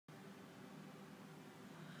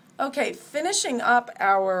Okay, finishing up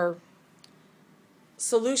our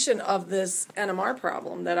solution of this NMR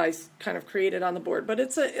problem that I kind of created on the board, but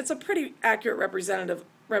it's a pretty accurate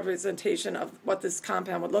representation of what this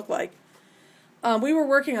compound would look like. We were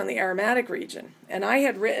working on the aromatic region, and I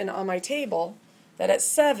had written on my table that at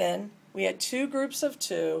 7 we had 2 groups of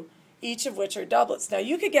 2, each of which are doublets. Now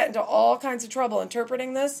you could get into all kinds of trouble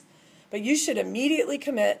interpreting this, but you should immediately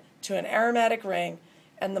commit to an aromatic ring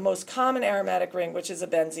and the most common aromatic ring, which is a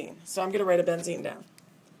benzene. So I'm going to write a benzene down.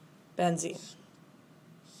 Benzene.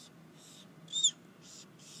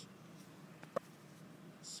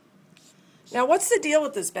 Now what's the deal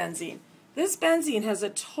with this benzene? This benzene has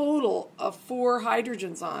a total of 4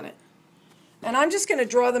 hydrogens on it. And I'm just going to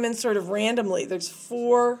draw them in sort of randomly. There's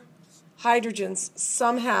 4 hydrogens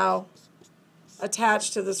somehow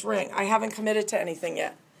attached to this ring. I haven't committed to anything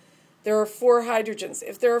yet. There are 4 hydrogens.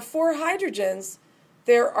 If there are 4 hydrogens,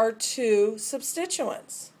 there are 2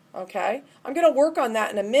 substituents. Okay? I'm going to work on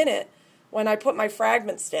that in a minute when I put my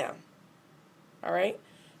fragments down. All right?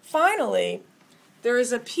 Finally, there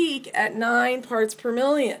is a peak at 9 parts per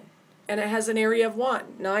million, and it has an area of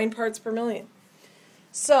 1, 9 parts per million.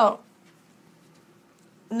 So,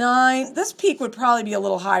 9, this peak would probably be a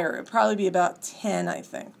little higher. It would probably be about 10, I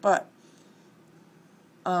think, but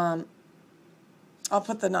I'll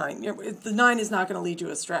put the 9. The 9 is not going to lead you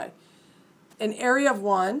astray. An area of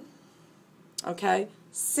 1, okay,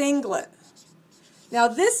 singlet. Now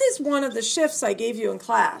this is one of the shifts I gave you in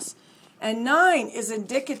class, and 9 is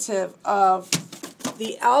indicative of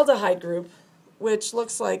the aldehyde group, which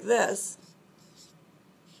looks like this,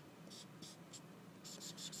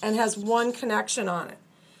 and has 1 connection on it.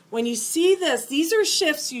 When you see this, these are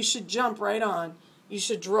shifts you should jump right on. You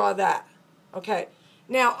should draw that, okay?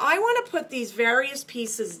 Now, I want to put these various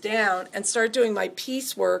pieces down and start doing my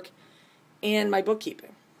piecework and my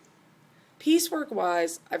bookkeeping.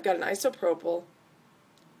 Piecework-wise, I've got an isopropyl,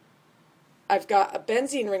 I've got a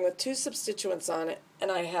benzene ring with 2 substituents on it,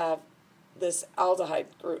 and I have this aldehyde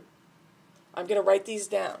group. I'm going to write these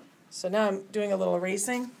down. So now I'm doing a little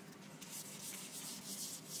erasing.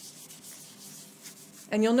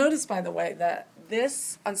 And you'll notice, by the way, that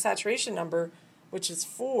this unsaturation number, which is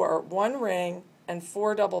 4, 1 ring and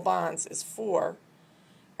 4 double bonds is 4.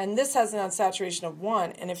 And this has an unsaturation of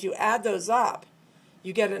 1. And if you add those up,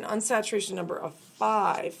 you get an unsaturation number of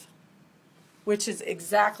 5, which is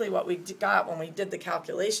exactly what we got when we did the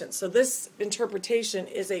calculation. So this interpretation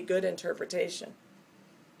is a good interpretation.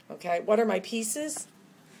 Okay, what are my pieces?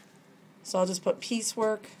 So I'll just put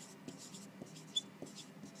piecework.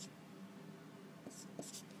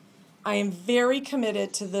 I am very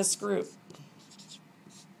committed to this group.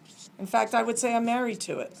 In fact, I would say I'm married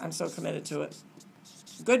to it. I'm so committed to it.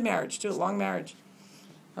 Good marriage, too, long marriage.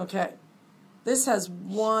 Okay, this has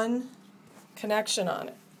 1 connection on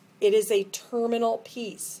it. It is a terminal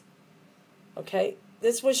piece. Okay,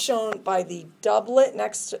 this was shown by the doublet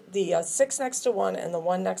next to the 6 next to 1 and the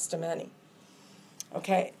 1 next to many.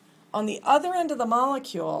 Okay, on the other end of the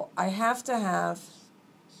molecule, I have to have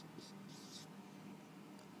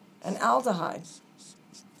an aldehyde.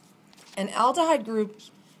 An aldehyde group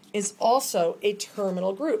is also a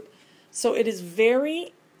terminal group. So it is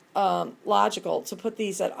very logical to put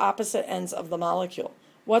these at opposite ends of the molecule.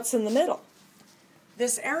 What's in the middle?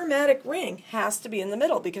 This aromatic ring has to be in the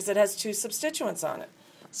middle because it has 2 substituents on it.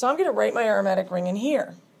 So I'm going to write my aromatic ring in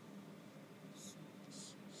here.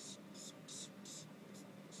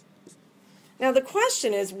 Now the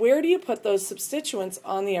question is, where do you put those substituents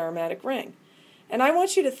on the aromatic ring? And I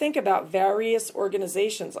want you to think about various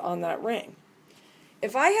organizations on that ring.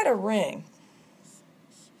 If I had a ring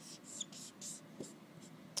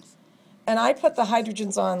and I put the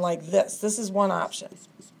hydrogens on like this is one option.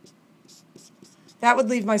 That would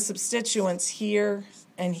leave my substituents here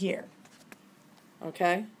and here.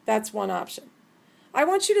 Okay? That's one option. I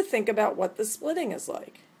want you to think about what the splitting is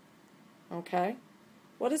like. Okay?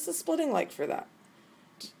 What is the splitting like for that?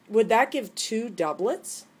 Would that give 2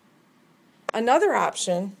 doublets? Another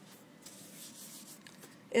option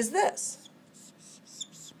is this.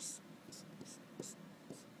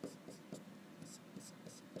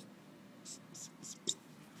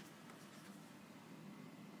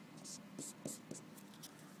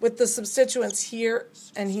 With the substituents here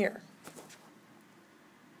and here.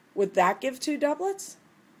 Would that give 2 doublets?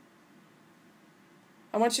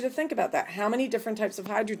 I want you to think about that. How many different types of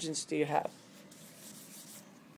hydrogens do you have?